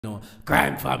No,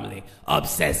 crime family,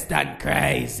 obsessed and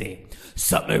crazy.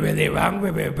 Something really wrong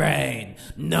with my brain.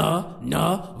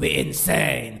 No, we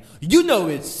insane. You know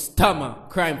it's Tama,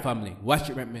 crime family.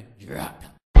 Watch it, make me drop.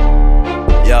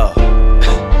 Yo,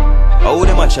 how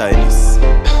them a Chinese?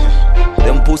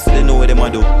 Them pussy they know what them a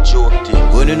do. Joke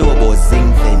thing. When you know about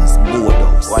zinc fence,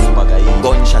 boardhouse, one bag of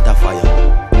gunshot a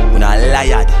fire. When a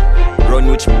liar run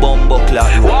which bumbo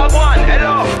clock. One,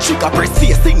 hello. Trigger press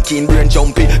face thinking, brain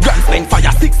jumpy. Grand spend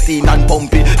fire 16 and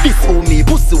pumpy. This for me,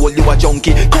 pussy hole you a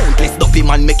junkie. Countless duffy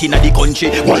man making a the country.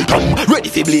 Welcome, ready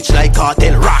for bleach like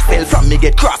cartel. Rascal from me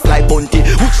get cross like bunty.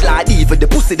 Which lad even the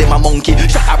pussy them a monkey.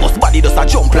 Shut a bus body does a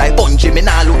jump like bungee. Me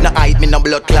nah look na hide, me na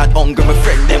blood clot hungry. My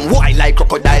friend them wild like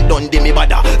crocodile Dundee. Me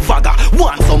bada vaga,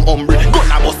 want some hombre.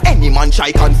 Gonna bust any man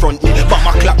try confront me.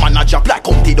 Bama clap man a drop like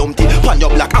Humpty Dumpty. Pan your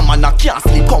black a man a can't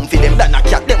sleep comfy. Them than a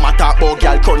cat, them a talk about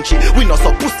girl crunchy. We no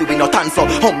so pussy, we no tan so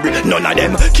hungry. None of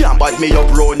them can't bad me up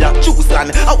round ya. Juice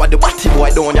land, I want the batty boy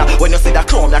down ya. When you see the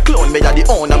clown, ya clone me ya the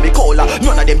owner, me caller.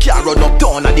 None of them can't run up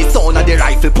down and the sound of the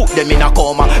rifle put them in a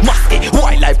coma. Musky,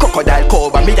 wildlife, crocodile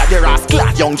cobra. Me ya the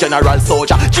rascal, young general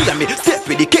soldier. Cheer me, step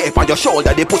with the cape on your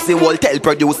shoulder. The pussy wall tell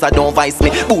producer don't vice me.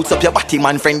 Boots up your batty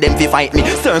man friend, them fi fight me.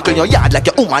 Circle your yard like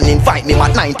your woman invite me.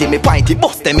 At 90 me pinty,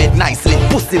 bust them head nicely.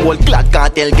 Pussy wall glad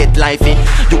can't tell get lifey.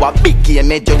 You a big game,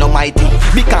 made you no mighty.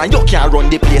 Because you can't run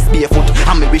the place barefoot.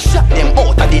 And me we shot them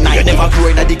out of the night. You never grow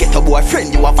in the ghetto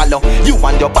boyfriend you a follow. You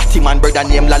and your batty man brother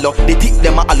named Lalo. They tick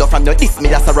them a hollow from your diss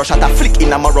me as a rush at a flick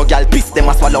in a marrow. Girl piss them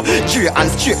a swallow. Cheer and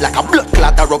straight like a blood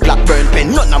clot a rug black burn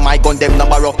pen. None of my gun them no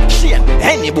borrow. Shane,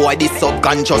 any boy this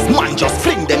subconscious man just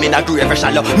fling them in a grave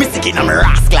shallow. Masicka in a me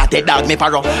rascal the dog me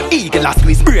paro. Eagle a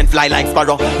squeeze brain fly like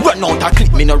sparrow. Run out a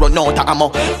clip me no run out a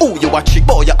ammo. Ooh you a chick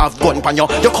boy you have gun pan you.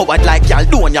 You covered like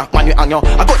Aidonia man you hang you.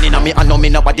 I got in a me and no me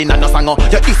nobody no sango.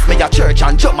 You diss me a church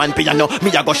and drum and piano. Me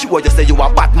a go show you say you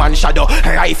a Batman shadow.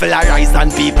 Rifle a rise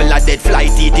and people a dead. Fly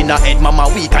teeth in a head,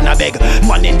 mama weak and a beg.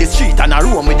 Man in the street and a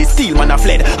room with the steel man a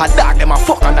fled. A dog them a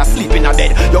fuck and a sleep in a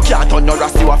bed. You can't turn no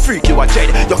rust, you a freak, you a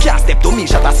dread. You can't step to me,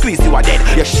 shot a squeeze, you a dead.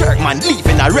 Your shirt man leave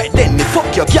in a red. Then me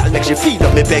fuck your girl, make she feel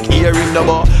up me beg. Here in the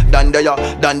bar, dan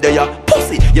there,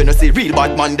 pussy. You know see real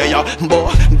bad man there,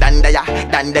 boy. Dan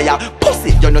there,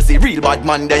 pussy. You know see real bad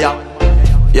man there.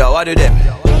 Yo, what do them?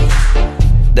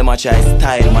 Them a try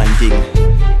style man thing.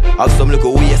 Have some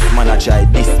little waste man a try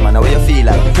this man. How you feel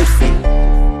like pussy?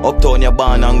 Uptown you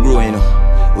born and grow you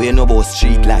know. We know about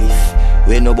street life.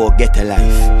 We know about ghetto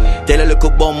life. Tell a little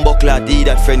bumbo clot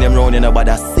that friend them round you know, but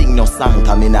I sing no song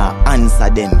cause me nah answer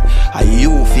them. Are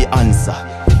you fi answer?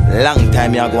 Long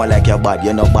time you go like you bad.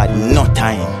 You know bad no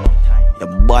time. You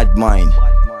bad mind.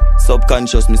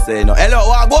 Subconscious me say no. Hello,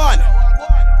 what go on?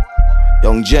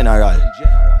 Young general.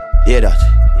 Hear that?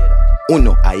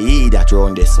 Uno, I hear that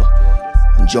round there so.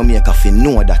 And Jamaica fi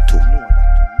know that too.